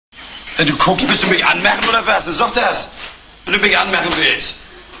Wenn du guckst, willst du mich anmerken oder was? Dann sag das. Wenn du mich anmerken willst.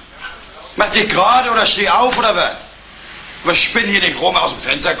 Mach dich gerade oder steh auf oder was? Aber spinn hier nicht rum, aus dem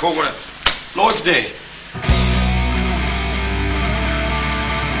Fenster gucken oder... Läuft nicht.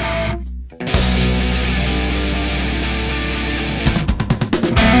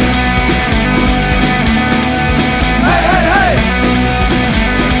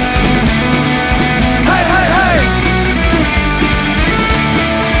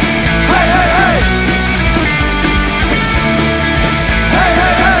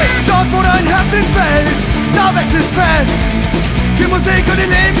 Da wächst es fest. Die Musik und die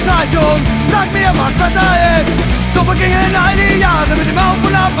Lebenshaltung, sag mir, was besser ist. So vergingen all die Jahre mit dem Auf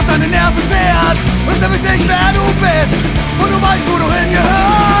und Ab, was deine Nerven zehrt. Und es nämlich nicht, wer du bist. Und du weißt, wo du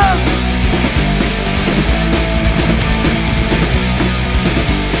hingehörst.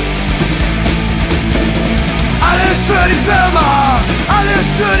 Alles für die Firma, alles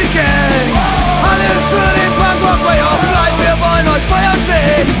für die Gang, alles für den Punkrock Way of Life. Wir wollen euch feiern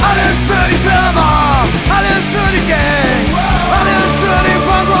sehen. Alles für die Firma, alles für die Gang, alles für den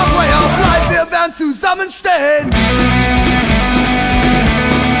Punkrock Way of Life. Wir werden zusammenstehen.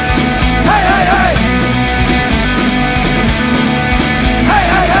 Hey, hey, hey. Hey,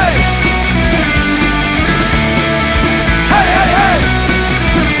 hey, hey. Hey, hey, hey.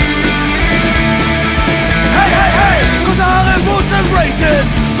 Hey, hey, hey. Große Haare, Boots and Braces.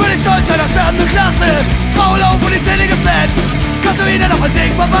 Würde ich stolz sein, das sterbende Klasse. Maul auf und die Zähne gefletzt. Kannst du ihnen noch ein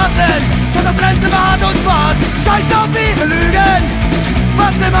Ding verpassen? Das auf Trennzimmer hat uns wart. Scheißt auf ihre Lügen.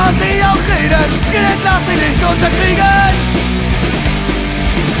 Was immer sie auch reden. Skelett, lass dich nicht unterkriegen.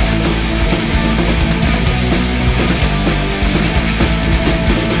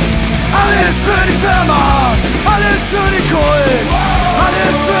 Alles für die Firma, alles für die Kult,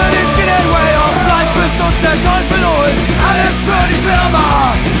 alles für den Skinhead Way of Life, bis uns der Teufel holt. Alles für die Firma,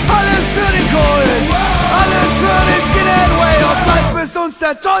 alles für den Kult, alles für den Skinhead Way of Life, bis uns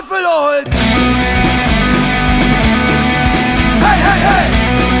der Teufel holt. Hey, hey, hey!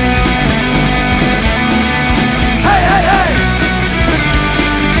 Hey, hey, hey!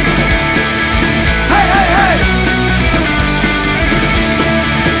 Hey, hey, hey!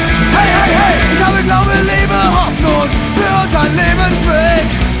 Hey, hey, hey! Ich habe Glaube, Liebe, Hoffnung für unseren Lebensweg,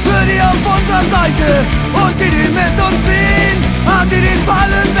 für die auf unserer Seite und die, die mit uns ziehen, an die, die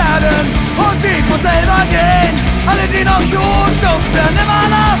fallen werden und die von selber gehen. Alle, die noch tun, dürfen werden immer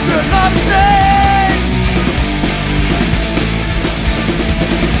dafür dran stehen.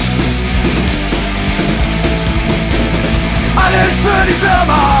 Alles für die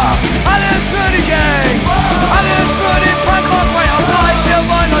Firma, alles für die Gang, alles für den Punkrock Way of Life. Wir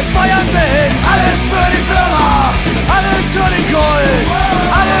wollen euch feiern sehen. Alles für die Firma, alles für den Kult,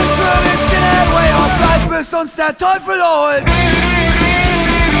 alles für den Skinhead Way of Life, bis uns der Teufel holt.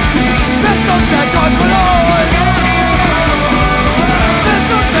 Bis uns der Teufel holt. Bis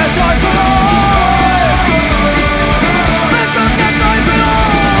uns der Teufel holt. Bis uns der Teufel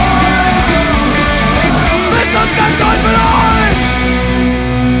holt. Bis uns der Teufel holt.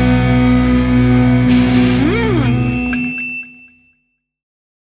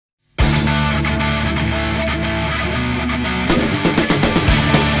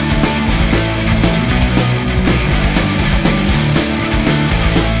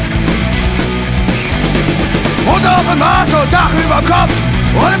 Auf dem Marsch und Dach überm Kopf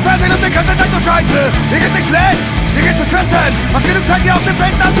und im Fernsehen und den ganzen Tag nur Scheiße. Mir geht's nicht schlecht, mir geht's beschissen. Hast genug Zeit, hier aus dem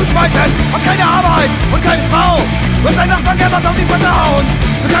Fenster anzuschmeißen. Hast keine Arbeit und keine Frau. Wirst deinen Nachbarn gerne auf die Fresse hauen.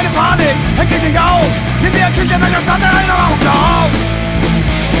 Und keine Panik, häng dich nicht auf. Nimm dir ein Kind, der in der Stadt in einer Rauchlauf.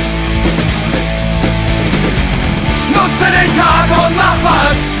 Nutze den Tag und mach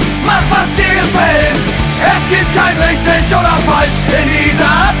was dir gefällt. Es gibt kein richtig oder falsch in dieser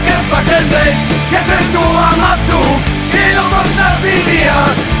abgefuckten Welt. Jetzt bist du am Abzug, geh los und schnapp sie dir.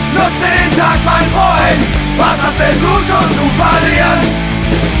 Nutze den Tag, mein Freund, was hast denn du schon zu verlieren?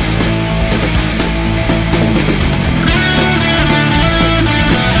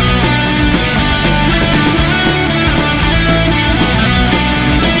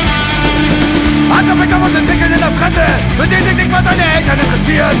 Also Pickup und den Pickeln in der Fresse, mit denen sich nicht mal deine Eltern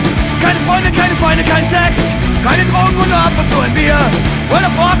interessieren. Keine Freunde, keine Feinde, kein Sex, keine Drogen und nur ab und zu ein Bier. World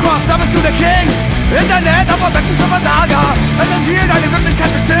of Warcraft, da bist du der King. Internet, aber Becken für Versager. Es ist viel deine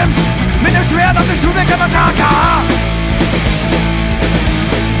Wirklichkeit bestimmt. Mit dem Schwert auf den Schuhweg der Massaker.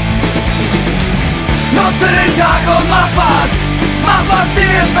 Nutze den Tag und mach was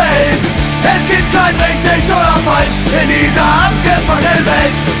dir gefällt. Es gibt kein richtig oder falsch in dieser abgefuckten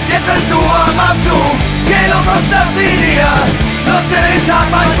Welt. Jetzt bist du am Abzug, geh los und schnapp sie dir. Nutze den Tag,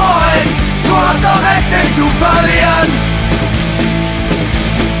 mein Freund, du hast doch echt nichts zu verlieren.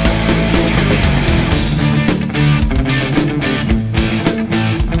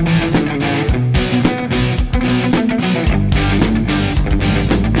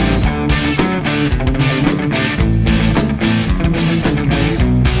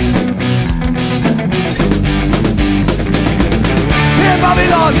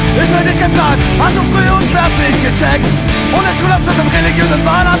 hat's nicht gecheckt. Ohne Schulabschluss im religiösen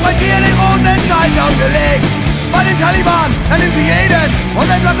Wahn hat bei dir den roten Schalter umgelegt. Bei den Taliban, er nimmt sie jeden und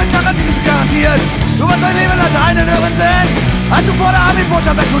dein Platz in Quarantäne ist garantiert. Du wirst dein Leben als einen hören sehen, als du vor der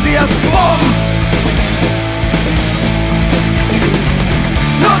Abi-Botschaft explodierst. Bumm!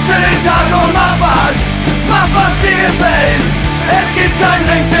 Nutze den Tag und mach was dir gefällt. Es gibt kein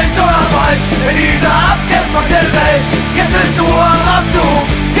richtig oder falsch in dieser abgefuckten Welt. Jetzt bist du am Abzug,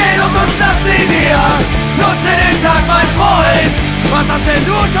 geh los und schnapp sie dir. Nutze den Tag, mein Freund, was hast denn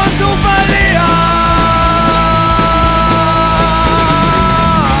du schon zu verlieren?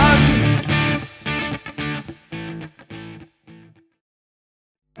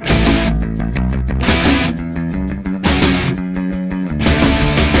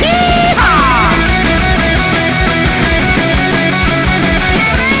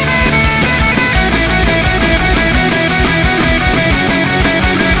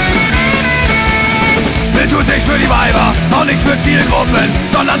 Nicht für die Weiber, auch nicht für Zielgruppen,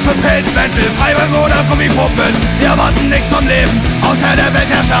 sondern für Pelzmäntel, Freiburg oder Gummipuppen. Wir erwarten nichts vom Leben, außer der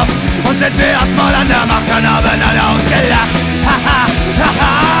Weltherrschaft. Und sind wir erstmal an der Macht, dann haben alle ausgelacht. Haha,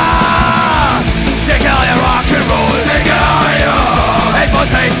 haha. Dicke Eier, Rock'n'Roll, Dicke Eier.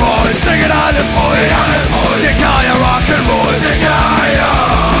 8 Ball, singen alle Brüll. Dicke Eier, Rock'n'Roll, Dicke Eier.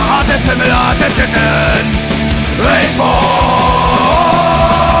 Harte Pimmel, harte Titten, 8 Ball.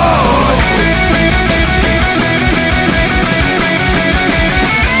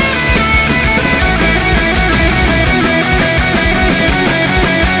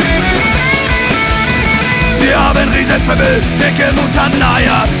 Wir haben Riesenpimmel, dicke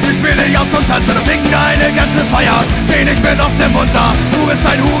Mutanteneier. Wir spielen nicht auf zum Tanzen und ficken eine ganze Feier. Geh nicht mit offenem Mund da, du bist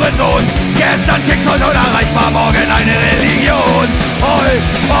ein Hurensohn. Gestern Kicks, heute unerreichbar, morgen eine Religion. Oi,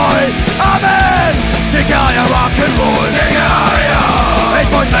 oi, Amen. Dicke Eier, Rock'n'Roll, dicke Eier.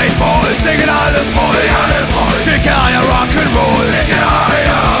 8 Ball, singen alle voll. Dicke Eier, Rock'n'Roll, dicke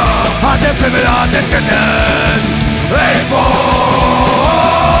Eier. Harte Pimmel, harte Titten, 8 Ball.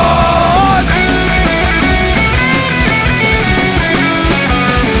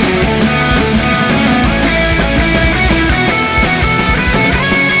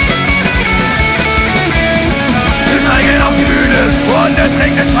 Und es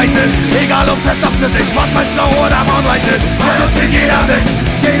regnet Scheiße, egal ob fest auf flüssig, schwarz-weiß, blau oder braun-weiße. Von uns zieht jeder mit,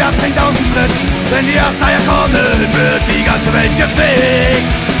 jeder trinkt aus dem Schritt. Wenn die ersten Eier kommen, wird die ganze Welt gefickt.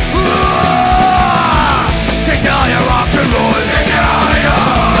 Dicke Eier, Rock'n'Roll, dicke Eier.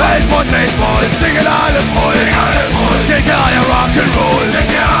 8 Ball, singen alle voll. Dicke Eier, Rock'n'Roll,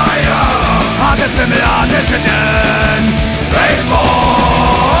 dicke Eier. Harte Pimmel, harte Titten, 8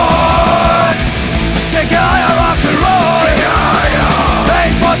 Ball. Dicke Eier, Rock'n'Roll, dicke Eier.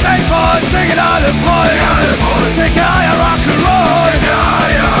 8 Ball, singen alle voll. Dicke Eier, Rock'n'Roll, dicke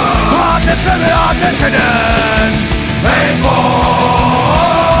Eier. Harte Pimmel, harte Titten, 8 Ball.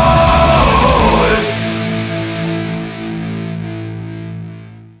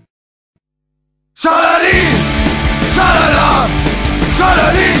 Schalali, schalala,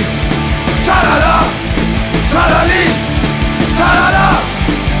 schalali, schalala, schalali, schalala,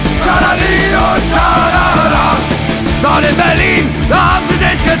 schalali und schalala. Dort in Berlin, da haben sie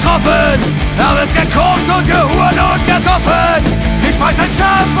dich getroffen. Da wird gekokst und gehurt und gesoffen. Ich schmeiß ein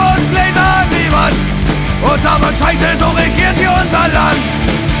Shampoos-Gläser an die Wand. Und aber Scheiße, so regiert hier unser Land.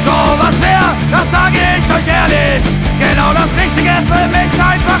 So was wär, das sage ich euch ehrlich. Genau das Richtige für mich,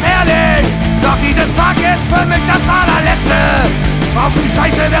 einfach herrlich. Doch dieses Tag ist für mich das allerletzte. Auf die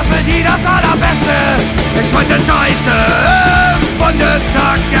Scheiße wär für die das allerbeste. Ich meinte Scheiße im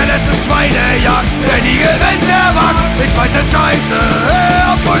Bundestag, ja das ist Schweinejagd. Wer die gewinnt, der wagt. Ich meinte Scheiße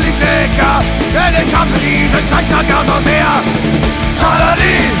im Politiker, denn ich hasse diesen Scheißtag ja so sehr.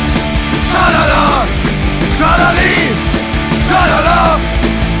 Schalali, schalala, schalali, schalala,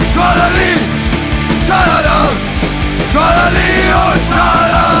 schalali, schalala, schalali und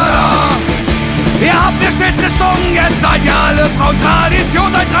schalala. Ihr habt mir stets gestungen, jetzt seid ihr alle Frauen. Tradition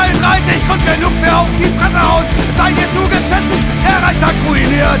seit 33, Grund genug für auf die Fresse hauen. Seid ihr zugeschissen, der Reichstag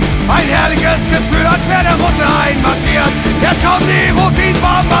ruiniert. Ein herrliches Gefühl, als wäre der Russe einmarschiert. Jetzt kommen die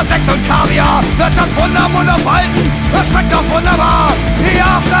Rosinenbomber, Sekt und Kaviar. Wirtschaftswunder, Mund aufhalten, das schmeckt doch wunderbar. Die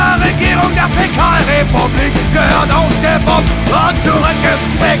After-Regierung der Fäkalrepublik gehört aufgebombt und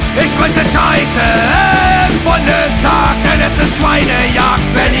zurückgeprägt. Ich möchte Scheiße im Bundestag, denn es ist Schweinejagd.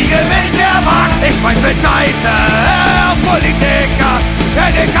 Wer die gewinnt, der wagt. Ich weiß mit Scheiße Politiker,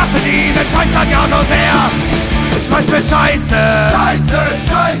 denn ich hasse diesen Scheißtag ja so sehr. Ich weiß mit Scheiße, Scheiße,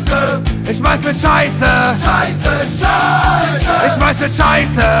 Scheiße. Ich weiß mit Scheiße, Scheiße, Scheiße. Ich weiß mit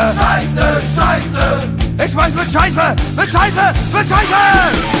Scheiße, Scheiße, Scheiße. Ich weiß mit Scheiße, mit Scheiße, mit Scheiße.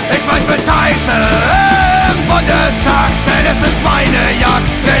 Ich weiß mit Scheiße Bundestag, denn es ist Schweinejagd.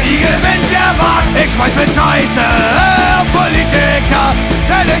 Wer die gewinnt, der wagt. Ich schmeiß mit Scheiße auf Politiker,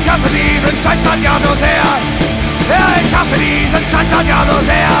 denn ich hasse diesen Scheißstaat ja so sehr. Ja, ich hasse diesen Scheißstaat ja so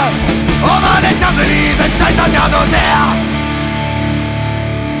sehr. Oh Mann, ich hasse diesen Scheißstaat ja so sehr.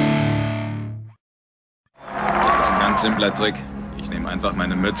 Das ist ein ganz simpler Trick. Ich nehme einfach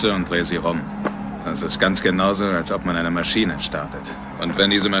meine Mütze und drehe sie rum. Das ist ganz genauso, als ob man eine Maschine startet. Und wenn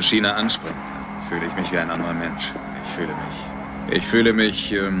diese Maschine anspringt, fühle ich mich wie ein anderer Mensch. Ich fühle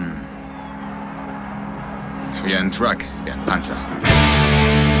mich wie ein Truck, wie ein Panzer.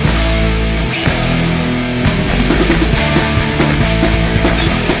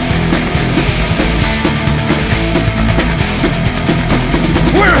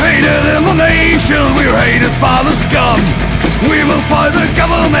 We're hated in the nation, we're hated by the scum. We will fight the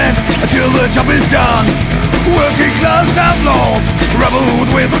government until the job is done. Working class outlaws, rebelled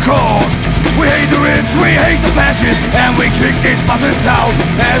with the cause. We hate the rich, we hate the fascists, and we kick these buttons out.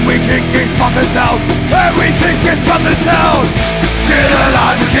 And we kick these buttons out. And we kick these buttons out. Still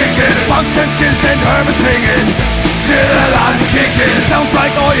alive and kicking, punks and skins and hermits singing. Still alive and kicking, sounds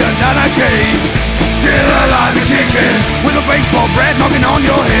like oil and anarchy. Still alive and kicking, with a baseball bat knocking on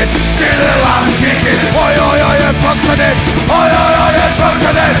your head. Still alive and kicking, oi oi oi, and punks are dead. Oi oi oi, and punks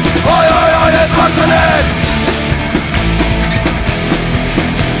are dead. Oi oi oi, and punks are dead.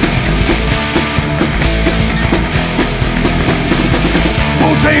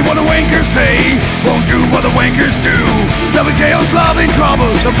 Won't say what the wankers say, won't do what the wankers do. Never chaos, loving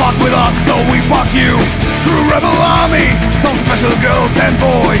trouble, don't fuck with us, so we fuck you. Through a rebel army, some special girls and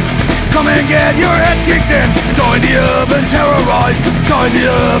boys. Come and get your head kicked in. Join the urban terrorized. Join the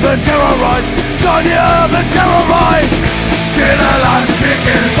urban terrorized. Join the urban terrorized. Still alive and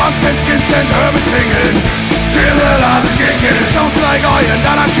kicking, punks and skins and hermits singing. Still alive and kicking, sounds like iron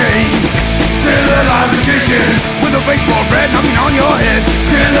anarchy. Still alive and kicking, with a baseball bat knocking on your head.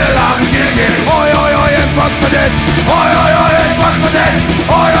 Still alive and kicking, oi oi oi, and punks are dead. Oi oi oi, and punks are dead.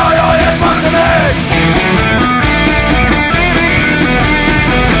 Oi oi oi, and punks are dead.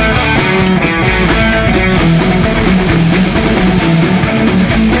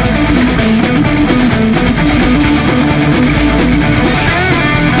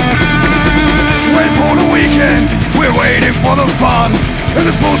 We're waiting for the fun in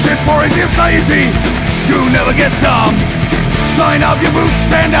this bullshit boring society. You never get some. Line up your boots,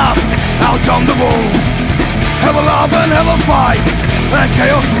 stand up, out come the wolves. Have a love and have a fight, and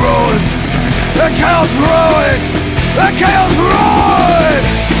chaos rules. And chaos rules. And chaos rules.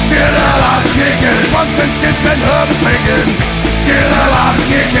 Still alive and kicking, punks and skins and hermits singing. Still alive and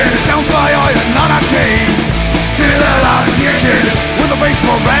kicking, sounds like iron anarchy. Still alive and kicking, with a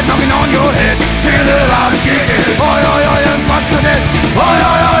baseball bat knocking on your head. Still alive and kicking, oi oi oi, and punks are dead. Oi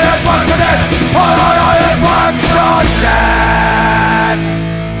oi oi, and punks are dead. Oi oi oi, and punks are dead.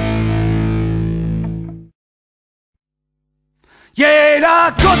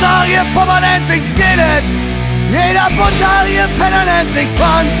 Jeder kurzhaarige Popper nennt sich Skelett. Jeder bunthaarige Penner nennt sich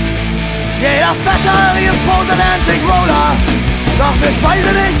Punk. Jeder fetthaarige Poser nennt sich Roller. Doch wir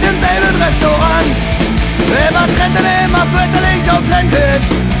speisen nicht im selben Restaurant. Immer Trenden, immer fürchterlich authentisch.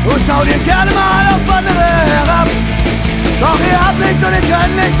 Und schau dir gerne mal auf andere herab. Doch ihr habt nichts und ihr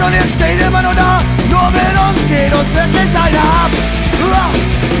könnt nichts und ihr steht immer nur da. Nur mit uns geht uns wirklich einer ab.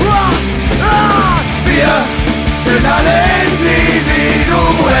 Wir sind alle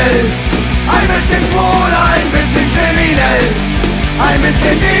individuell. Ein bisschen schwul, ein bisschen kriminell. Ein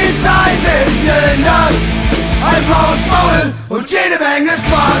bisschen dies, ein bisschen das. Ein blaues Maul und jede Menge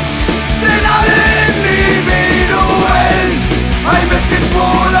Spaß. Sind alle individuell. Ein bisschen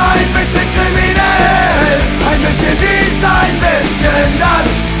schwul, ein bisschen kriminell. Ein bisschen dies, ein bisschen das.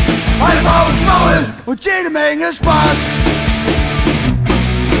 Ein blaues Maul und jede Menge Spaß.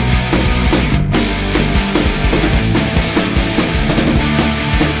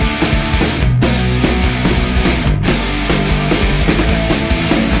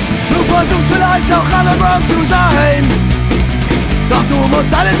 Du versuchst vielleicht auch underground zu sein. Doch du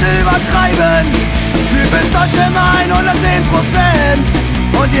musst alles übertreiben. Du bist trotzdem 110%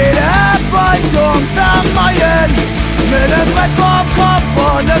 und jede Abweichung vermeiden. Mit dem Brett vorm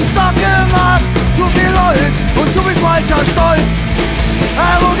Kopf und dem Stock im Arsch. Zu viel Holz und zu viel falscher Stolz.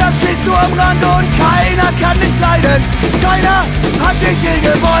 Arroganz stehst du am Rand und keiner kann dich leiden. Keiner hat dich je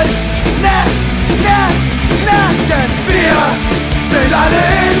gewollt. Denn wir sind alle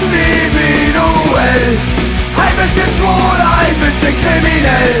individuell. Ein bisschen schwul, ein bisschen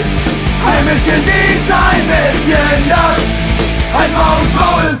kriminell. Ein bisschen dies, ein bisschen das. Ein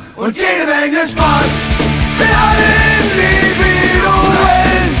Mausmaul und jede Menge Spaß. Sind alle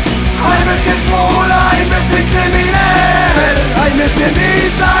individuell. Ein bisschen schwul, ein bisschen bisschen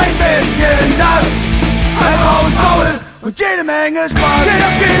dies, ein bisschen das. Ein raus Maul und jede Menge Spaß. Geht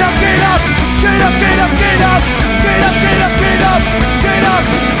ab, geht ab, geht ab. Geht ab, geht ab, geht ab. Geht ab, geht ab, geht ab. Geht ab,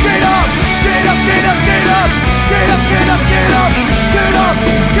 geht ab. Geht ab, geht ab, geht ab. Geht ab, geht ab, geht ab. Geht ab,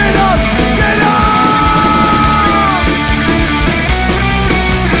 geht ab, geht ab.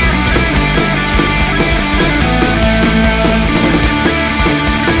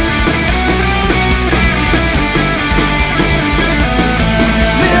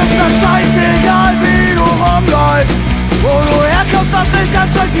 Scheißegal wie du rumläufst, wo du herkommst, was nicht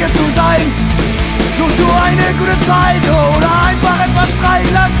anzeigt dir zu sein. Suchst du eine gute Zeit oder einfach etwas Streit,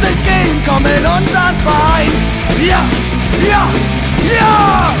 lass dich gehen, komm in unseren Verein. Ja, ja,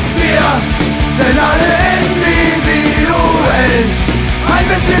 ja, wir sind alle individuell. Ein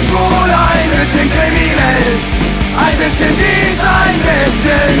bisschen schwul, ein bisschen kriminell, ein bisschen dies, ein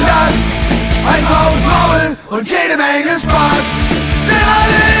bisschen das. Ein Haus, Maul und jede Menge Spaß. Sind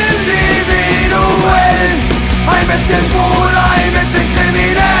alle individuell. Ein bisschen schwul, ein bisschen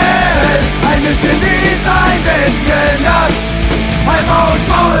kriminell, ein bisschen dies, ein bisschen das. Ein Haus,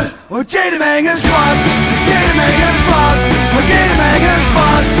 Maul und jede Menge Spaß. Jede Menge Spaß und jede Menge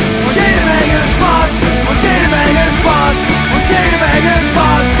Spaß. Und jede Menge Spaß und jede Menge Spaß. Und jede Menge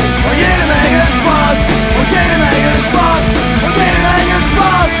Spaß und jede Menge Spaß. Und jede Menge Spaß und jede Menge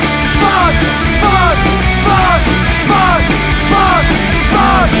Spaß. Spaß, Spaß, Spaß, Spaß, Spaß, Spaß, Spaß,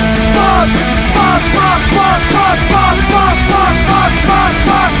 Spaß, Spaß, Spaß, Spaß, Spaß, Spaß, Spaß, Spaß, Spaß,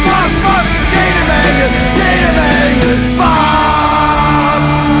 Spaß, Spaß, Spaß, jede Menge Spaß.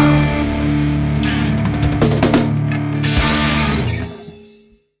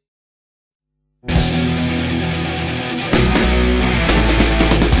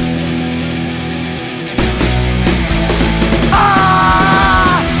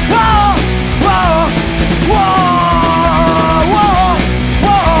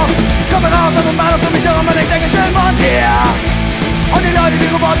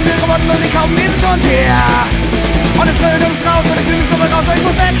 Und die kaufen diesen schon her. Und es will ums raus und ich fühl mich so weit raus, weil ich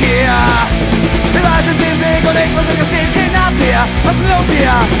muss weg hier. Überall sind wir im Weg und ich muss es geht ab hier. Was ist los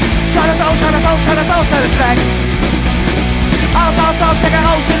hier? Schau das aus, schau das aus, schau das aus, alles weg. Aus, aus, aus, steck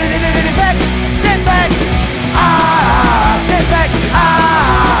heraus, Defekt, Defekt. Ah, Defekt,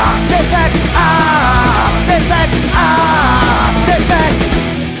 ah, Defekt, ah, Defekt, ah, Defekt.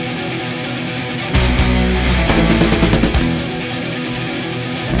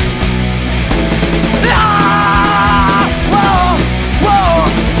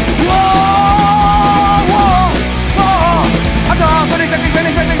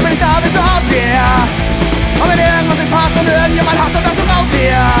 Wenn ich da bin, zu Hause hier. Und wenn irgendwas nicht passt und irgendjemand hasst, dann du raus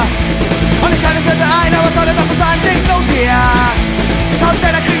hier. Und ich halte mich bitte ein, aber was soll denn das schon sein? Nichts los hier.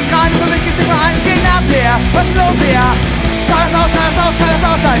 Kaufzähler kriegen rein, für mich ist die Vereins gegen Abwehr. Was ist los hier? Schau das aus, schau das aus, schau das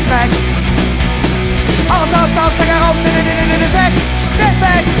aus, scheiß weg. Aus, aus, aus, steck heraus, Defekt,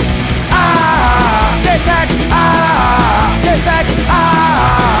 Defekt. Ah, Defekt, ah, Defekt,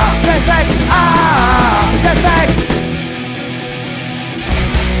 ah, Defekt, ah, Defekt.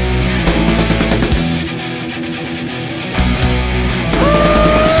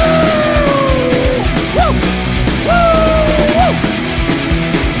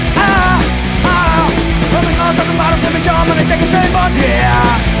 Und ich denke schön Wort her.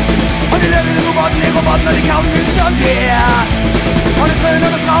 Und die Löwen, die Roboten und die kaufen mich schon her. Und ich will nur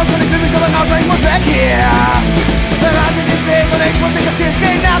das raus und ich fühl mich so weit raus und ich muss weg hier. Wir warten den Weg und ich muss nicht, das geht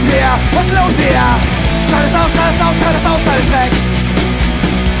gegen Abwehr. Was ist los hier? Schau das aus, schau das aus, schau das aus, alles weg.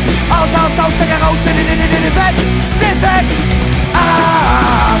 Aus, aus, aus, steck heraus, Defekt, Defekt.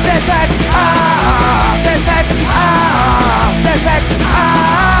 Ah, Defekt, ah, Defekt, ah, Defekt,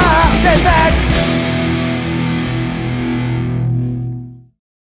 ah, Defekt.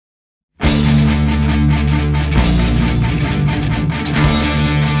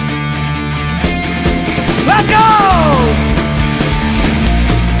 Let's go!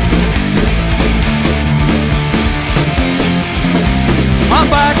 I'm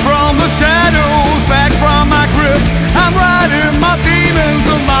back from the shadows, back from my grip. I'm riding my demons,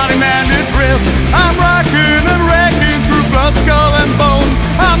 a mighty man-made trip. I'm rocking and wrecking through blood, skull and bone.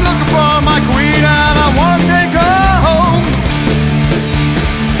 I'm looking for my queen and I wanna take her home.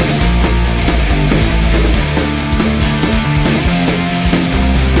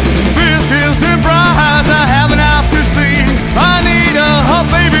 This isn't bright, I haven't have to see. I need a hot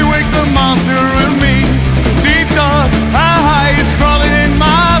baby, wake the monster in me. Deep dark eyes crawling in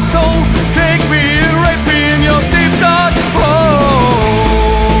my soul. Take me and rape me in your deep dark hole.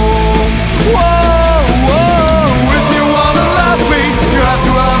 Whoa, whoa, if you wanna love me, you have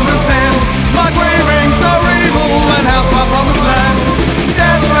to understand. My cravings are evil and hell's my promised land.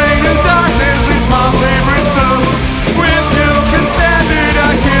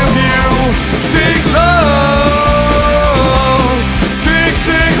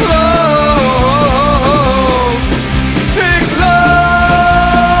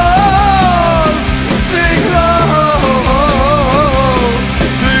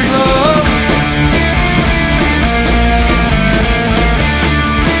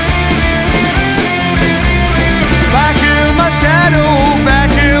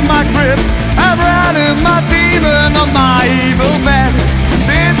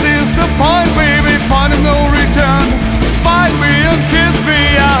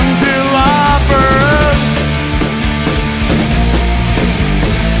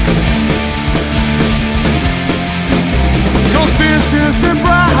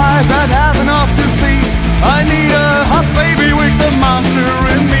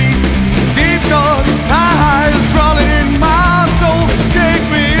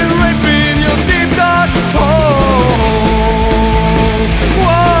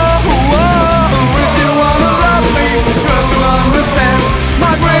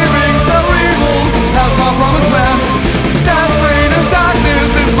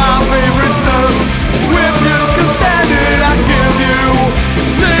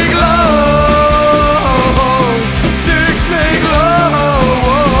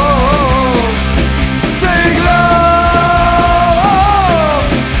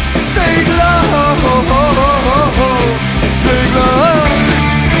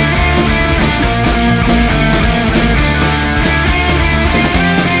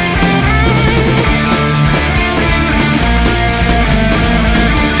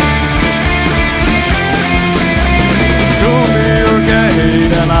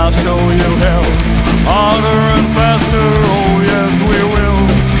 I'll show you hell. Harder and faster, oh yes we will.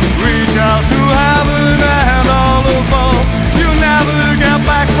 Reach out to heaven and all above. You'll never get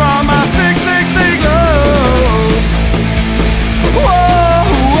back from my 666 love. Whoa,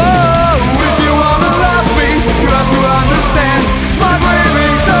 whoa, if you wanna love me, you have to understand. My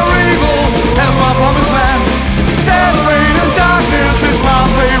cravings are evil, as my promised land. Death, rain and darkness is my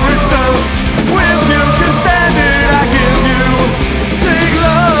favorite stuff. If you can stand it, I give you sick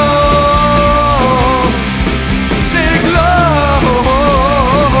love. Sick love.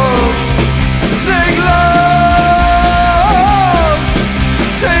 Sick love.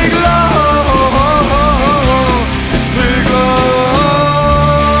 Sick love. Sick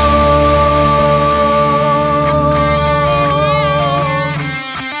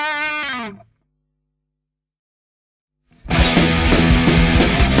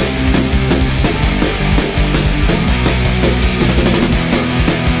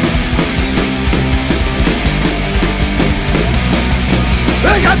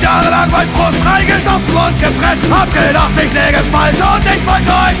Ich hab jahrelang mein Frust reingesoffen und gefressen. Hab gedacht, ich läge falsch und ich wollte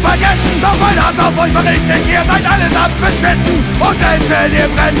euch vergessen. Doch mein Hass auf euch war richtig, ihr seid allesamt beschissen. Und selbst wenn ihr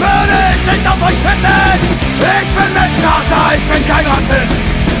brennt, würde ich nicht auf euch pissen. Ich bin Menschenhasser, ich bin kein Rassist.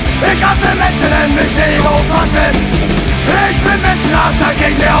 Ich hasse Menschen, nenn mich Ego-Faschist. Ich bin Menschenhasser,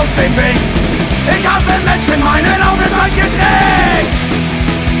 geh mir aus dem Weg. Ich hasse Menschen, meine Augen seid gedreht.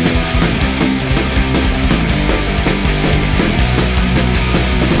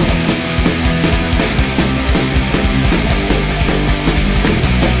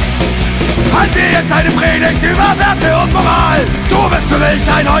 Halt dir jetzt eine Predigt über Werte und Moral. Du bist für mich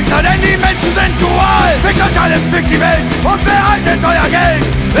ein Heuchler, denn die Menschen sind dual. Fickt euch alles, fickt die Welt und behaltet euer Geld.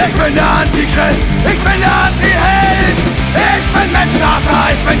 Ich bin der Antichrist, ich bin der Anti-Held. Ich bin Menschenhasser,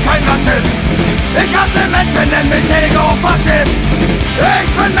 ich bin kein Rassist. Ich hasse Menschen, nenn mich Ego-Faschist.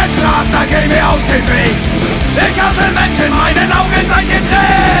 Ich bin Menschenhasser, geh mir aus dem Weg. Ich hasse Menschen, meine Augen seid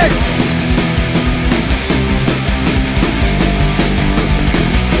gedreht.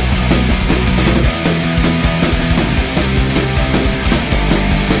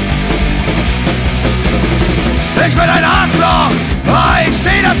 Ich bin ein Arschloch, ich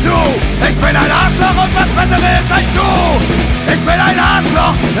steh dazu. Ich bin ein Arschloch und was Besseres als du. Ich bin ein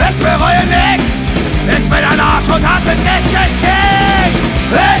Arschloch, ich bereue nichts. Ich bin ein Arsch und hasse dich. Ich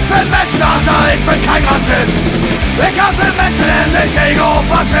bin Menschenhasser, ich bin kein Rassist. Ich hasse Menschen, nenn mich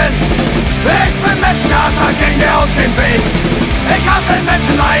Ego-Faschist. Ich bin Menschenhasser, geh mir aus dem Weg. Ich hasse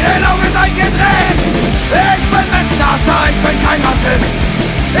Menschen, meine Augen seid gedreht. Ich bin Menschenhasser, ich bin kein Rassist.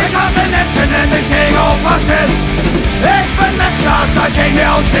 Ich hasse Menschen, nenn mich Ego-Faschist. Ich bin Menschenhasser, geh mir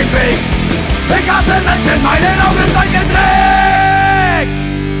aus dem Weg. Ich hasse Menschen, meine Augen seid gedreht.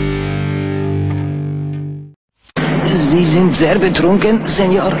 Sie sind sehr betrunken,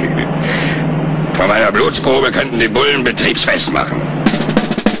 Senor. Von meiner Blutprobe könnten die Bullen betriebsfest machen.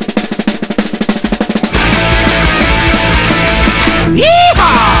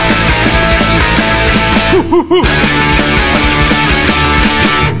 Yeehaw!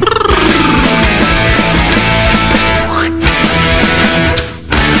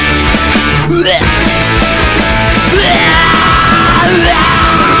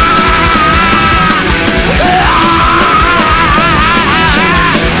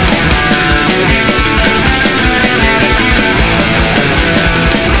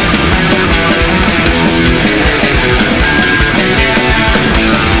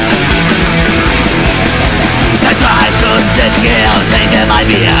 Und trinke mein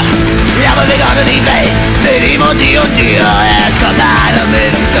Bier. Ja, aber wir gehen die Welt mit ihm und die und dir. Es kommt einer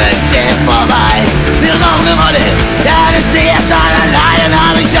mit dem Schiff vorbei. Wir rauchen eine Rolle, dann ist sie erst allein. Dann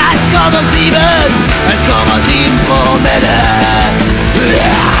hab ich 1,7 Promille.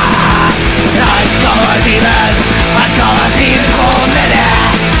 1,7 Promille.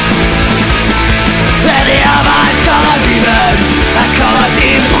 Wir haben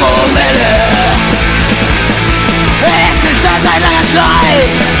 1,7 Promille. Es ist seit langer Zeit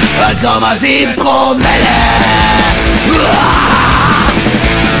 1,7 Promille.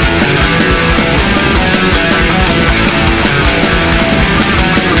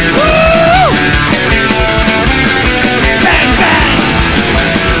 Bang, bang.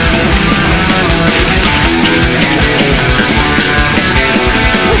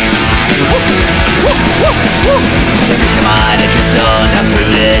 Gib mir mal eine Küsse und dann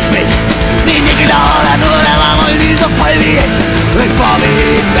fühle ich mich wie Nikolaus, nur der war wohl nie so voll wie ich. Ich fahr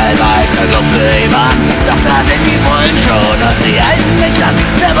wie ein Weltmeister, klopfe ihm an. Doch da sind die Bullen schon und sie halten mich an.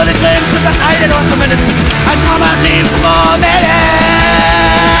 Der Bulle grinst und sagt, Alter, du hast zumindest 1,7 Promille.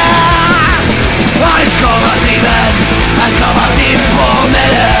 1,7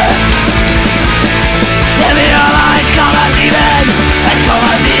 Promille.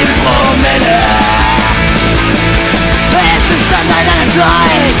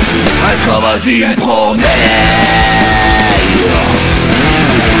 2,7 Promille.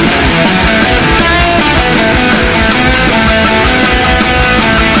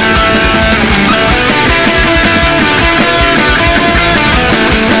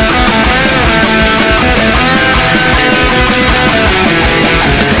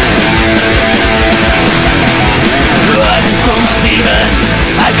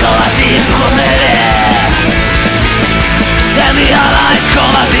 Denn wir haben 1,7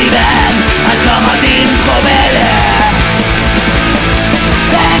 Promille.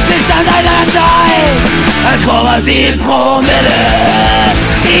 Es ist an deiner Zeit 1,7 Promille.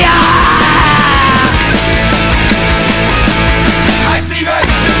 Ja! 1,7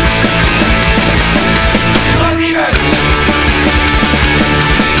 3,7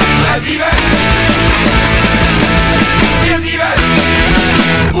 3,7 4,7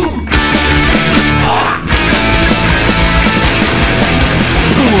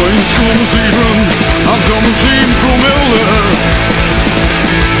 1,7 Promille.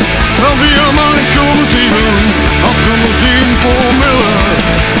 Ja, wir haben 1,7 Promille.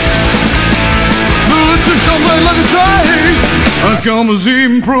 Das ist schon eine lange Zeit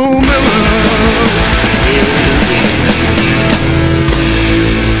 1,7 Promille.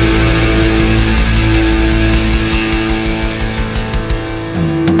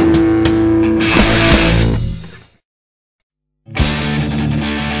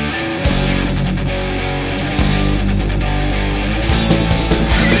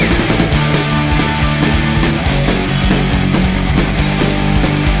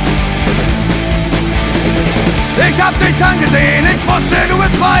 Ich hab dich angesehen, ich wusste, du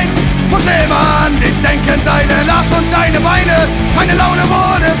bist mein. Muss immer an dich denken, deine Arsch und deine Beine. Meine Laune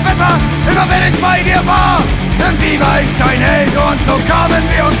wurde besser, immer wenn ich bei dir war. Irgendwie war ich dein Held und so kamen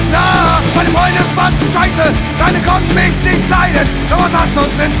wir uns nah. Meine Freunde fanden scheiße, deine konnten mich nicht leiden. Doch was hat's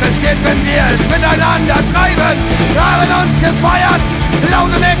uns interessiert, wenn wir es miteinander treiben? Wir haben uns gefeiert,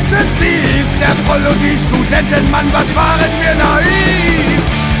 laut und exzessiv. Der Proll und die Studenten, Mann, was waren wir naiv.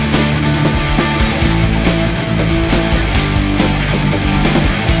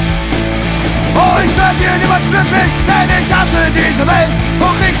 Oh, ich werd hier niemals glücklich, denn ich hasse diese Welt.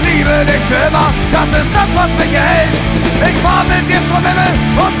 Doch ich liebe dich für immer, das ist das, was mich erhält. Ich fahr mit dir zum Himmel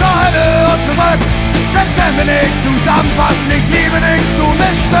und zur Hölle und zurück. Denn wenn wir nicht zusammenpassen, ich liebe dich, du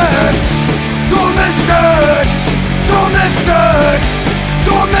Miststück. Du Miststück, du Miststück,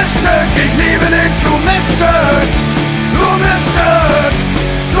 du Miststück, ich liebe dich, du Miststück. Du Miststück,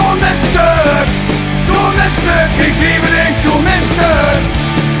 du Miststück, du Miststück, ich liebe dich, du Miststück.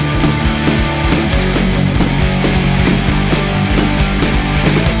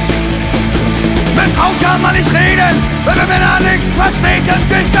 Mit Frauen kann man nicht reden, wenn wir Männer nichts verstehen.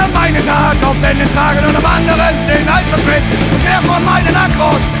 Ich kann meine Tat auf Ende tragen und am anderen den Hals verdrehen. Ich lerne von meinen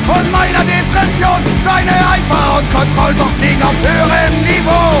Akros und meiner Depression. Deine Eifer und Kontrollsucht liegen auf höherem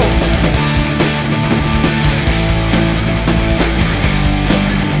Niveau.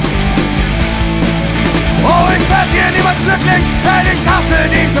 Oh, ich werd hier niemals glücklich, denn ich hasse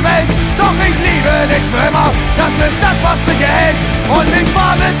diese Welt. Doch ich liebe dich für immer, das ist das, was mich erhält. Und ich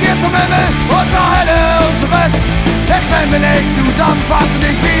fahr mit dir zum Himmel und zur Hölle und zurück. Jetzt wenn wir nicht zusammenpassen,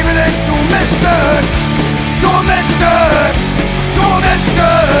 ich liebe dich, du Miststück. Du Miststück, du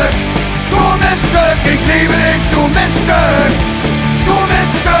Miststück, du Miststück, ich liebe dich, du Miststück. Du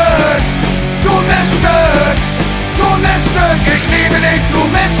Miststück, du Miststück, du Miststück, ich liebe dich, du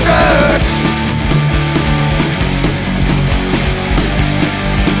Miststück.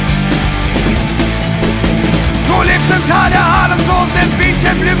 Du lebst im Tal der Ahnungslosen, im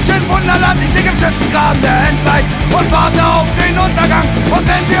Bienchen, Blümchen, Wunderland. Ich lieg im Schützengraben der Endzeit und warte auf den Untergang. Und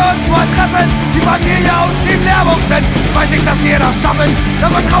wenn wir uns mal treffen, die Familie aus dem Lehrbuch sind, weiß ich, dass wir das schaffen,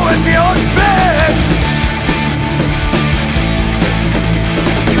 dann vertrauen wir uns blind.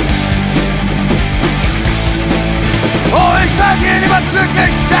 Oh, ich werd hier niemals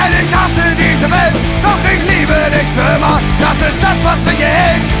glücklich, denn ich hasse diese Welt. Doch ich liebe dich für immer, das ist das, was mich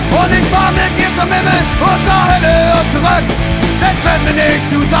erhält. Und ich fahr mit dir zum Himmel und zur Hölle und zurück. Denn wenn wir nicht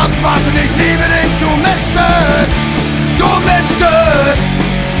zusammenpassen, ich liebe dich, du Miststück. Du Miststück,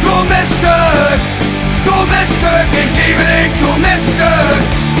 du Miststück, du Miststück, ich liebe dich, du Miststück.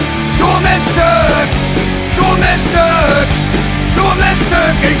 Du Miststück, du Miststück, du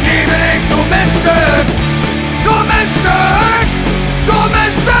Miststück, ich liebe dich, du Miststück. Du Miststück, du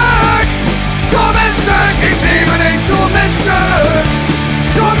Miststück, du Miststück, ich liebe dich, du Miststück.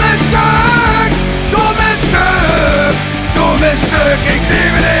 Du Miststück, du Miststück, du Miststück, ich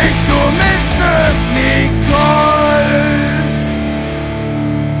liebe dich, du Miststück, Nicole.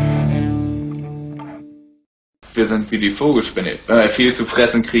 wir sind wie die Vogelspinne. Wenn wir viel zu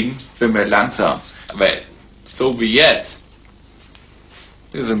fressen kriegen, sind wir langsam. Aber so wie jetzt,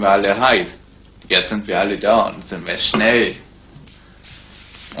 hier sind wir alle heiß. Jetzt sind wir alle da und sind wir schnell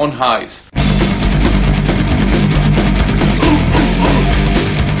und heiß.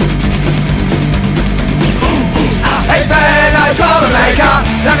 Ich bin ein Troublemaker,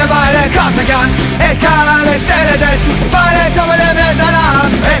 Langeweile kotze kann. Ich kann nicht Stelle setzen, weil ich schon mal im Hinterher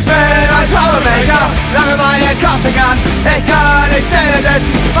hab. Ich bin ein Troublemaker, Langeweile kotze kann. Ich kann nicht Stelle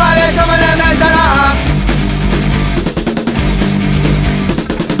setzen, weil ich schon mal im Hinterher hab.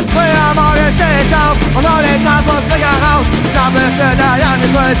 Früher am Morgen steh ich auf und hol den Zahnputzbecher raus. Schlammliste da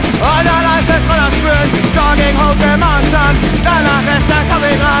angefüllt und dann als es runterspült. Jogginghose morgens an, danach ist der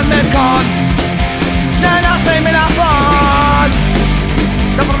Kaffee dran mit Korn. Nein, das bringt mich nach vorn.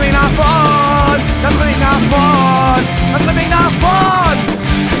 Das bringt mich nach vorn. Das bringt mich nach vorn. Das bringt mich nach vorn.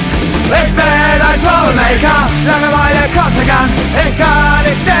 Ich bin ein Troublemaker, Langeweile kotze kann. Ich kann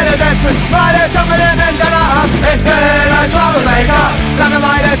die Stelle setzen, weil ich schon mit dem Hinterher hab. Ich bin ein Troublemaker,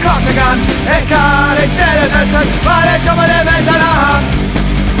 Langeweile kotze kann. Ich kann die Stelle setzen, weil ich schon mit dem Hinterher hab.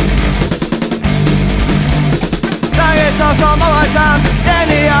 Da ist noch so Mauerzahn, denn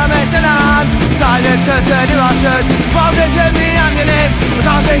die haben mich in der Hand. Seine Schützen überschütten, braucht sich irgendwie angenehm. Und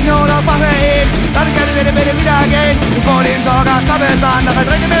aus sich nur noch Waffe heben, dann kann ich bitte wieder gehen. Ich bot ihm sogar Stoppes an, dafür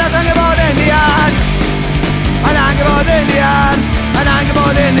bringt mir das Angebot in die Hand. Ein Angebot in die Hand, ein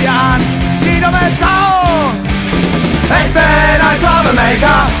Angebot in die Hand. Die dumme Sau! Ich bin ein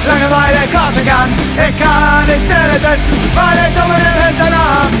Troublemaker, Langeweile kotze kann. Ich kann nicht Stille sitzen, weil ich schon mit dem Hintern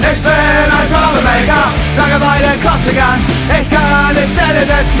hab. Ich bin ein Troublemaker, Langeweile kotze kann. Ich kann nicht Stille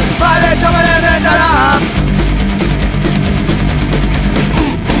sitzen, weil ich schon mit dem Hintern hab.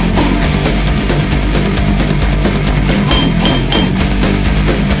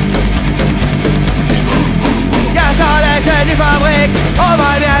 Jetzt soll ich in die Fabrik, oh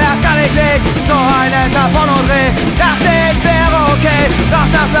weil mir das gar nicht liegt. So ein netter Pornodreh, dachte ich wäre okay. Doch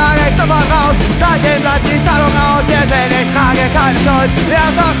das sage ich sofort raus, seitdem bleibt die Zahlung aus. Ihr seht, ich trage keine Schuld, wir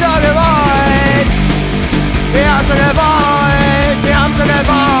haben's auch so gewollt. Wir haben's so gewollt, wir haben's so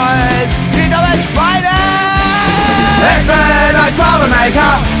gewollt. Die dummen Schweine! Ich bin ein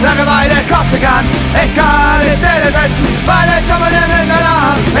Troublemaker, Langeweile kotze kann. Ich kann die Stille setzen, weil ich schon mal im Hinterher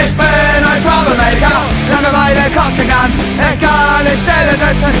hab. Ich bin ein Troublemaker, Langeweile kotze kann. Ich kann die Stille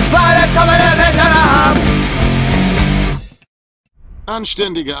setzen, weil ich schon mal im Hinterher hab.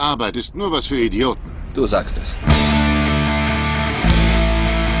 Anständige Arbeit ist nur was für Idioten. Du sagst es.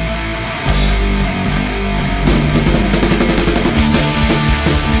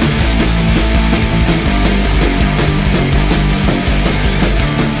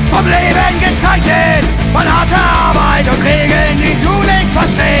 Vom Leben gezeichnet, von harter Arbeit und Regeln, die du nicht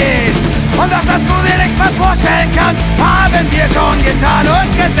verstehst. Und das, was du dir nicht mal vorstellen kannst, haben wir schon getan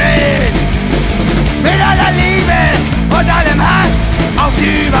und gesehen. Mit aller Liebe und allem Hass auf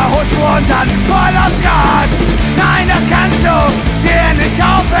die Überholspur und dann voll aufs Gas. Nein, das kannst du dir nicht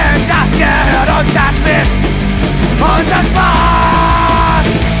kaufen, das gehört und das ist unser Spaß.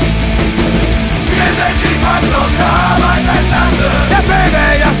 Wir sind die Punks aus der Arbeiterklasse. Der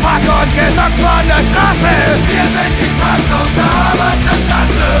Vögel, das Pack und Gesocks von der Straße. Wir sind die Punks aus der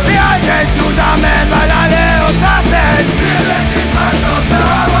Arbeiterklasse. Wir halten zusammen, weil alle uns hassen. Wir sind die Punks aus der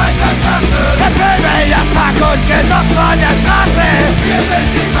Arbeiterklasse. Der Vögel, das Pack und Gesocks von der Straße. Wir sind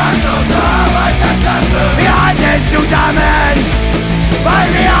die Punks aus der Arbeiterklasse. Wir halten zusammen, weil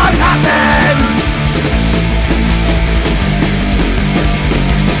wir uns hassen.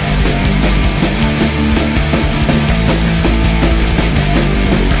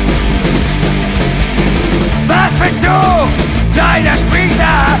 Was willst du? Kleiner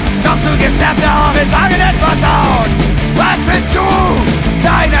Spießer, doch so gefärbte Haare sagen etwas aus. Was willst du?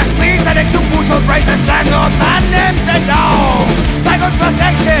 Kleiner Spießer, denkst du Fuß und Braces lang und man nimmt es auf. Zeig uns was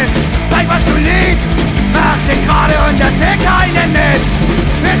echtes, zeig was du liebst. Mach dich gerade und erzähl keinen Mist.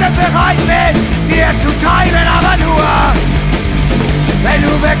 Wir sind bereit mit dir zu teilen, aber nur, wenn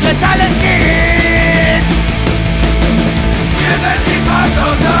du wirklich alles gibst. Wir sind die Punks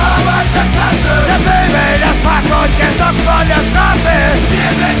aus der Arbeiterklasse. Der Vögel, das Pack und Gesocks von der Straße.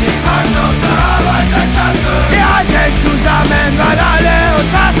 Wir sind die Punks aus der Arbeiterklasse. Wir halten zusammen, weil alle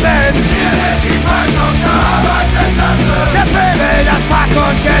uns hassen. Wir sind die Punks aus der Arbeiterklasse. Der Vögel, das Pack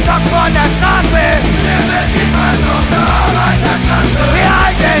und Gesocks von der Straße. Wir sind die Punks aus der Arbeiterklasse. Wir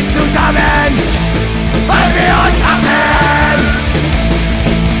halten zusammen, weil wir uns hassen.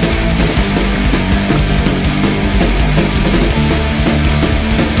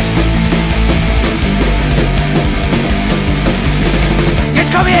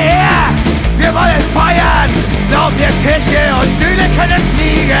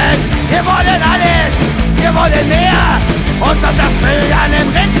 liegen. Wir wollen alles, wir wollen mehr. Uns auf das Füllen im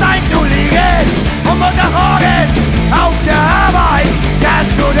Rinnstein zu liegen. Und Montagmorgen auf der Arbeit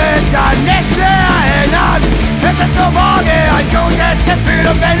kannst du dich an nichts mehr erinnern. Es ist nur morgen ein gutes Gefühl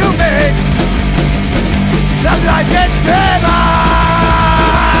und wenn du willst, dann bleib jetzt immer.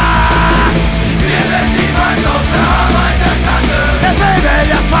 Wir sind die Manns aus der Arbeiterklasse. Der Pöbel,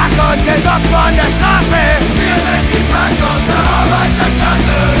 das Pack und gesorgt von der Straße. Wir sind die Manns aus der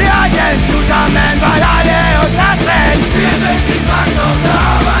Arbeiterklasse. Wir halten zusammen, weil alle uns hassen. Wir sind die Manns aus der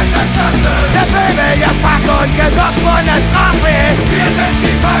Arbeiterklasse. Der Pöbel, das Pack und gesorgt von der Straße. Wir sind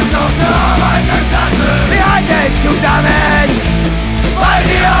die Manns aus der Arbeiterklasse. Wir halten zusammen, weil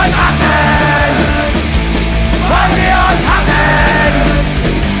wir uns hassen. Weil wir uns hassen.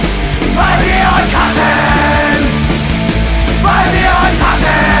 Weil wir uns hassen. Weil wir uns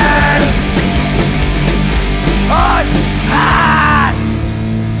hassen. Und Hass.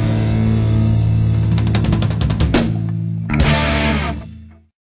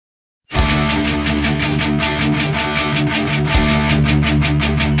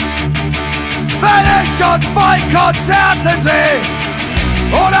 Wenn ich uns bei Konzerten sehe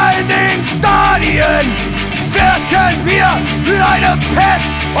oder in den Stadien, wirken wir wie eine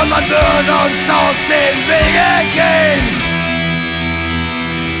Pest und man würde uns aus den Wegen gehen.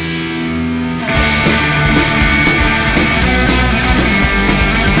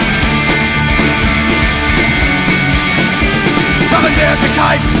 Doch in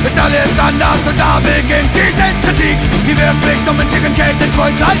Wirklichkeit ist alles anders und da beginnt die Selbstkritik. Die wirklich dummen Ticken kennt den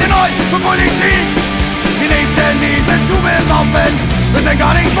Kreuz an den Ort von Politik. Die Nächsten, die sind zu besaufen, wissen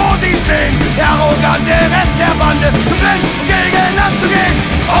gar nicht, wo sie stehen. Der arrogante Rest der Bande, zu blind, um gegen anzugehen.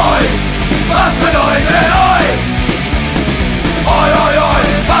 Oi, was bedeutet Oi? Oi, oi, oi,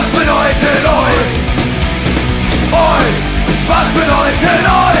 was bedeutet Oi? Oi, was bedeutet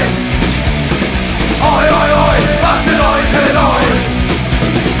Oi? Oi, oi, oi, was bedeutet Oi?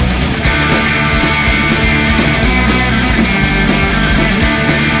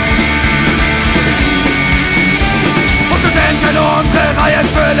 Unsere Reihen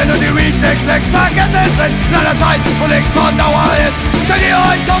füllen und die Retakes längst vergessen sind. In einer Zeit, wo nichts von Dauer ist, könnt ihr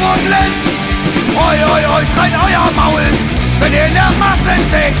euch dumm und blind. Oi, oi, oi, schreit euer Maul, wenn ihr in der Masse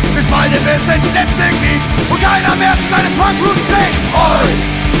steht, gespalten bis ins letzte Glied und keiner mehr zu seinem Punkruf steht. Oi,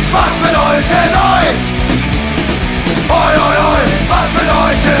 was bedeutet Oi? Oi, oi, oi, was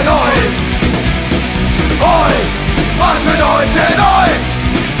bedeutet Oi? Oi, was bedeutet Oi?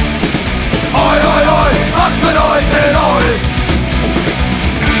 Oi, oi, oi, was bedeutet Oi?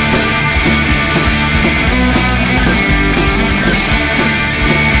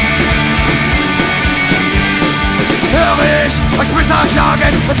 Höre ich euch Wisser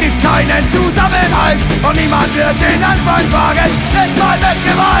klagen, es gibt keinen Zusammenhalt und niemand wird den Anfang wagen, nicht mal mit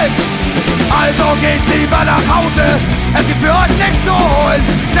Gewalt. Also geht lieber nach Hause, es gibt für euch nichts zu holen.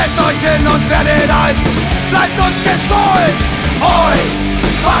 Setzt euch hin und werdet alt, bleibt uns gestohlen. Oi,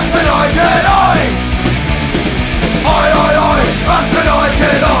 was bedeutet Oi? Oi, oi, oi, was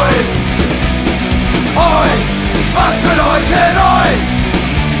bedeutet Oi? Oi, was bedeutet Oi?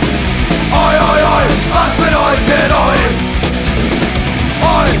 Oi, oi, oi, was bedeutet Oi?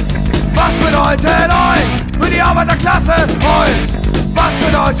 Oi, was bedeutet Oi? Für die Arbeiterklasse, Oi, was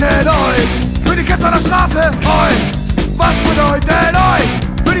bedeutet Oi? Für die Kids an der Straße, Oi, was bedeutet Oi?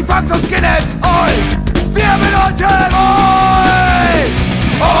 Für die Punks und Skinheads, Oi, wir bedeuten Oi!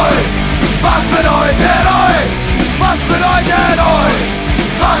 Oi, was bedeutet Oi? Was bedeutet Oi?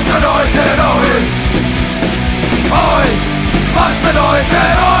 Was bedeutet Oi? Oi, was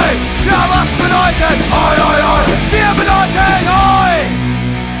bedeutet Oi? Ja, was bedeutet Oi, oi, oi? Wir bedeuten Oi!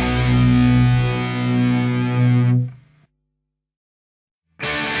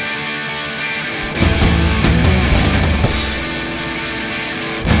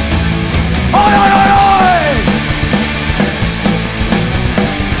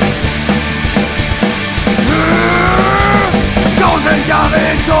 Jahre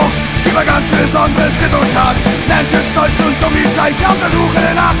Inzucht, über ganz besonderes Resultat. Menschen stolz und Gummischeich auf der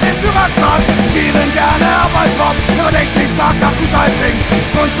Suche nach dem Führerstand. Schieren gerne auf als Mob, überdächtig stark nach dem Scheißring.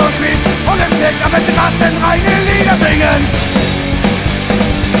 Kunst und Queen und es liegt, aber wenn sie Massen reine Lieder singen.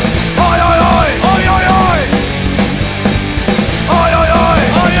 Oi, oi, oi, oi, oi, oi. Oi, oi, oi,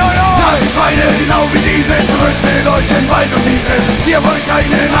 oi, oi, oi. Nazi-Schweine, genau wie diese, zurück mit euch in Wald und Wiese. Wir wollen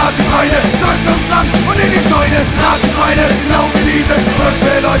keine Nazi-Schweine, zurück zum Schlank und in die Scheune. Nazi-Schweine, genau wie diese, zurück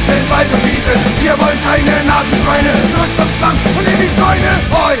mit euch in Wald und Wiese. Wir wollen keine Nazi-Schweine, zurück zum Schlank und in die Scheune.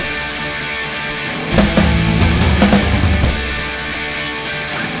 Oi!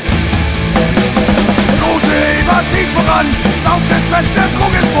 Große zieht voran. Laut ist fest, der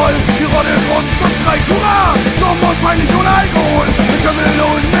Druck ist voll. Die Rolle grunzt und schreit Hurra. Dumm und peinlich ohne Alkohol. Mit Schimmel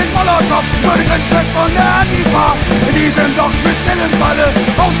und mit Molotow. Völlig fest von der Antifa. In diesem doch speziellen Falle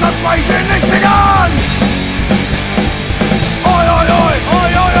ausnahmsweise nicht vegan. Oi, oi, oi,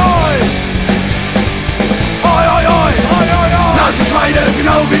 oi, oi, oi. Oi, oi, oi, oi, oi, oi. Nazi-Schweine,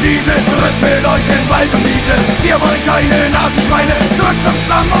 genau wie diese, zurück mit euch in Wald und Wiese. Wir wollen keine Nazi-Schweine, zurück zum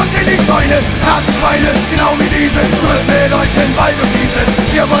Schlamm und in die Scheune. Nazi-Schweine, genau wie diese, zurück mit euch in Wald und Wiese.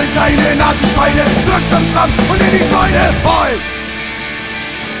 Wir wollen keine Nazi-Schweine, zurück zum Schlamm und in die Scheune. Oi!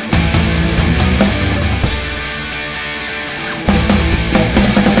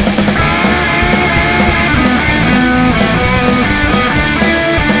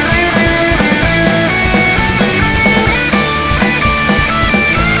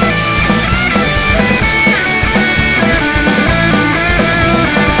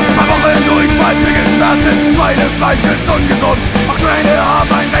 Schweinefleisch ist ungesund. Auch Schweine haben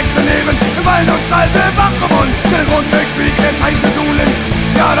ein Recht zu leben. Im Wald und Stall bewacht vom Mund. Der Grundweg fliegt in heiße Suhlen.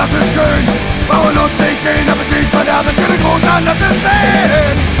 Ja, das ist schön. Bauen uns nicht den Appetit verderben. Schöne Grund an das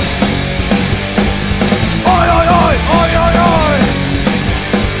System. Oi, oi, oi, oi, oi, oi.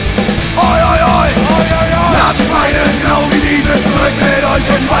 Oi, oi, oi, oi, oi, oi. Nazi-Schweine, genau wie diese. Zurück mit euch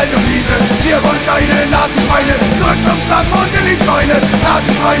in Wald und Wiese. Wir wollen keine Nazi-Schweine. Zurück zum Schlamm und in die Scheune.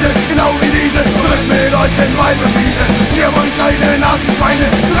 Nazi-Schweine, genau wie diese. Zurück mit euch in Wald und Wiese. Wir wollen keine Nazi-Schweine.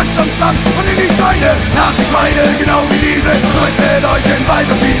 Zurück zum Schlamm und in die Scheune. Nazi-Schweine, genau wie diese. Zurück mit euch in Wald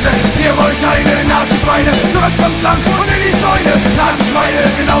und Wiese. Wir wollen keine Nazi-Schweine. Zurück zum Schlamm und in die Scheune. Nazi-Schweine,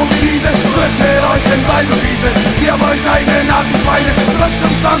 genau wie diese. Zurück mit euch in Wald und Wiese. Wir wollen keine Nazi-Schweine. Zurück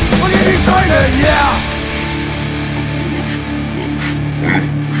zum Schlamm und in die Scheune. Yeah!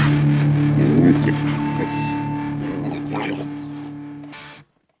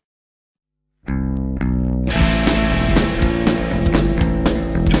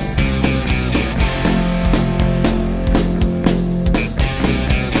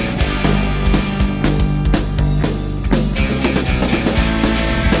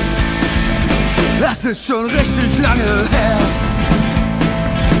 Das ist schon richtig lange her.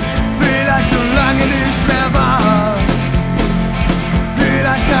 Vielleicht schon lange nicht mehr wahr.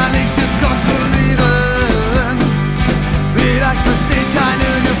 Vielleicht kann ich es kontrollieren. Vielleicht besteht keine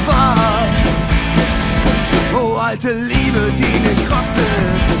Gefahr. Oh, alte Liebe, die nicht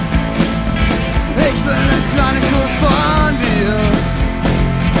rostet. Ich will einen kleinen Kuss von dir.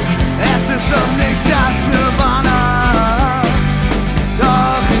 Es ist noch nicht das Nirvana.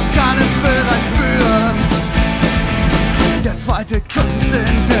 Doch ich kann es bereits spüren. Der zweite Kuss ist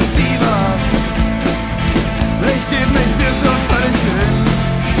intensiver. Ich geb mich dir schon völlig hin.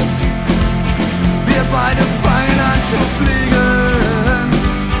 Wir beide fangen an zu fliegen.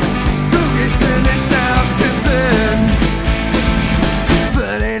 Du gehst mir nicht mehr aus dem Sinn.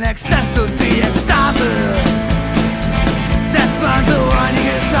 Für den Exzess und die Ekstase setzt man so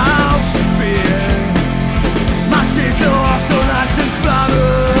einiges aufs Spiel. Man steht so oft und Arsch in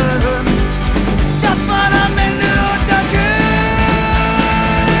Flammen, dass man am Ende untergeht.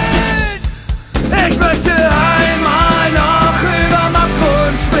 Ich möchte einmal noch überm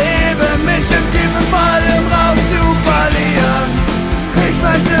Abgrund schweben, mich in diesem Fall im Raum zu verlieren. Ich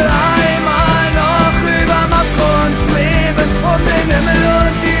möchte einmal noch überm Abgrund schweben, um den Himmel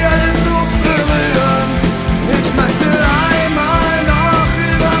und die Hölle zu berühren. Ich möchte einmal noch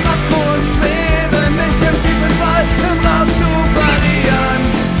überm Abgrund schweben, mich in diesem Fall im Raum zu verlieren.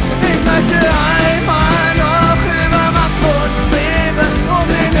 Ich möchte einmal noch überm Abgrund schweben, um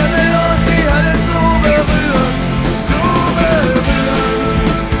den Himmel und die Hölle zu berühren. Zu berühren.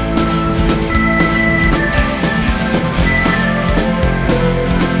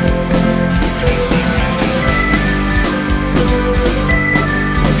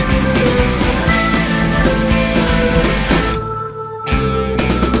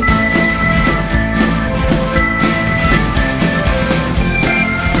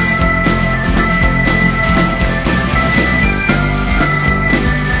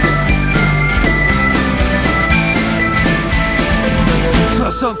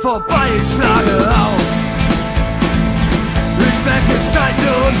 Schluss und vorbei, ich schlage auf. Ich schmecke Scheiße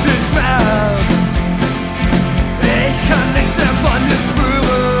und den Schmerz. Ich kann nichts mehr von dir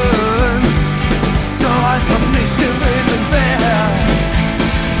spüren, so als ob nichts gewesen wäre.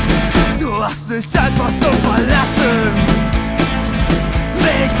 Du hast mich einfach so verlassen.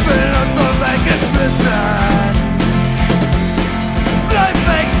 Ich bin uns so